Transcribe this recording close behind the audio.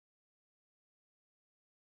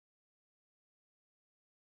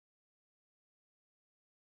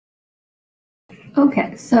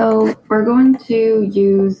Okay, so we're going to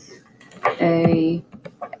use a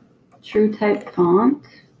true type font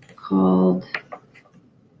called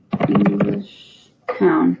English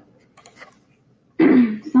Town.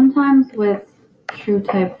 Sometimes with true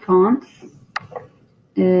type fonts,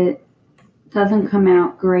 it doesn't come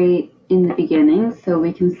out great in the beginning, so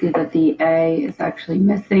we can see that the A is actually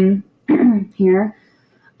missing here.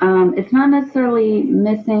 It's not necessarily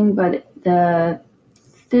missing, but the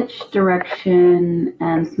stitch direction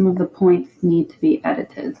and some of the points need to be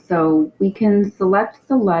edited. So we can select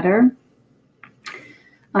the letter.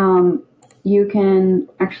 You can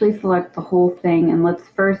actually select the whole thing, and let's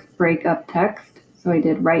first break up text. So I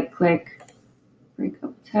did right click, break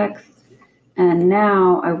up text, and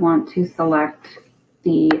now I want to select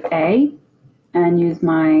the A and use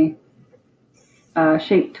my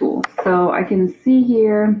shape tool. So I can see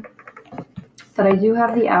here that I do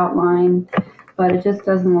have the outline, but it just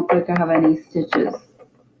doesn't look like I have any stitches.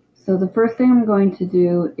 So the first thing I'm going to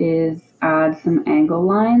do is add some angle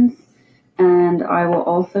lines, and I will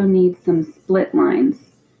also need some split lines.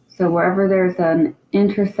 So wherever there's an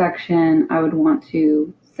intersection, I would want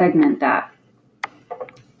to segment that.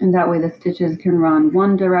 And that way the stitches can run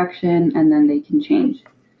one direction and then they can change.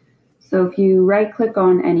 So if you right click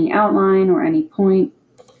on any outline or any point,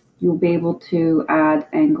 you'll be able to add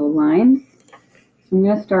angle lines. So I'm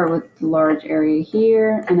going to start with the large area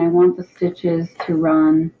here, and I want the stitches to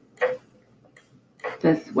run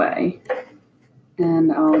this way.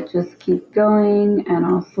 And I'll just keep going, and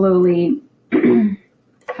I'll slowly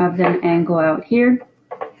have them angle out here.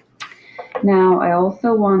 Now I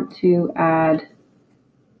also want to add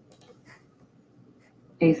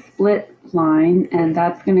a split line, and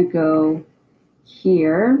that's going to go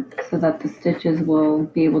here so that the stitches will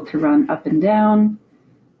be able to run up and down.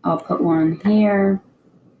 I'll put one here,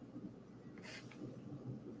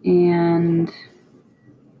 and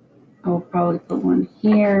I'll probably put one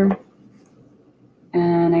here,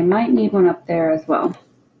 and I might need one up there as well.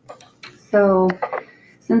 So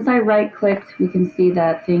since I right clicked, we can see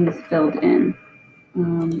that things filled in.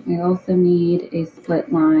 I also need a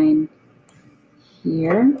split line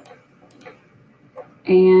here,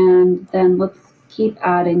 and then let's keep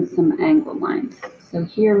adding some angle lines. So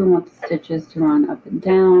here we want the stitches to run up and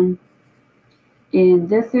down. In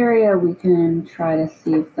this area we can try to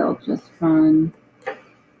see if they'll just run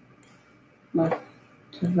left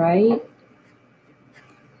to right.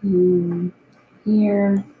 And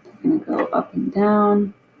here they're going to go up and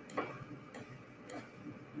down.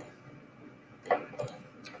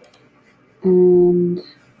 And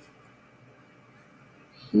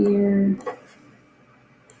here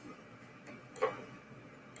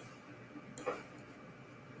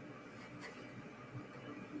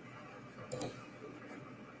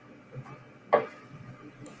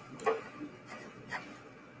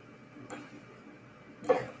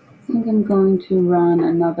I think I'm going to run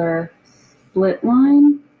another split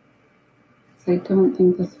line, because I don't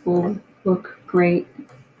think this will look great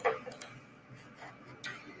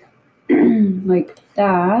like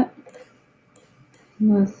that,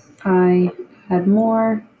 unless I had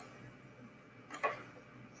more.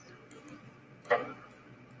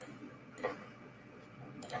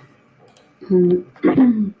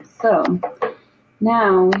 And so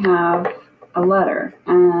now we have a letter,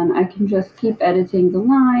 and I can just keep editing the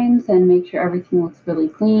lines and make sure everything looks really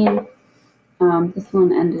clean. This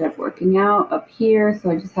one ended up working out up here,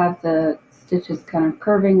 so I just have the stitches kind of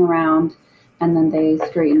curving around and then they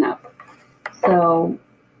straighten up. So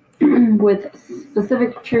with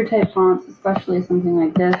specific true type fonts, especially something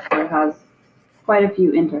like this where it has quite a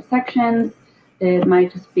few intersections, it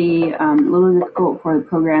might just be a little difficult for the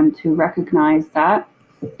program to recognize that,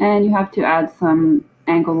 and you have to add some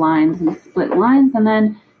angle lines and split lines, and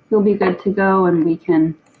then you'll be good to go, and we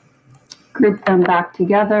can group them back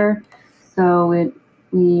together. So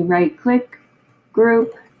we right click,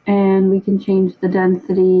 group, and we can change the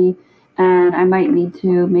density, and I might need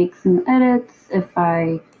to make some edits if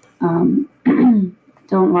I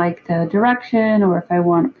don't like the direction, or if I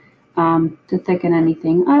want to thicken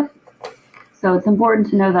anything up. So it's important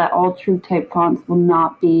to know that all true type fonts will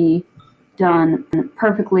not be done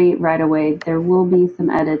perfectly right away. There will be some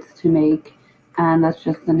edits to make, and that's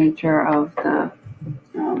just the nature of the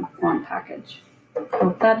font package.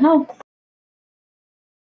 Hope that helps.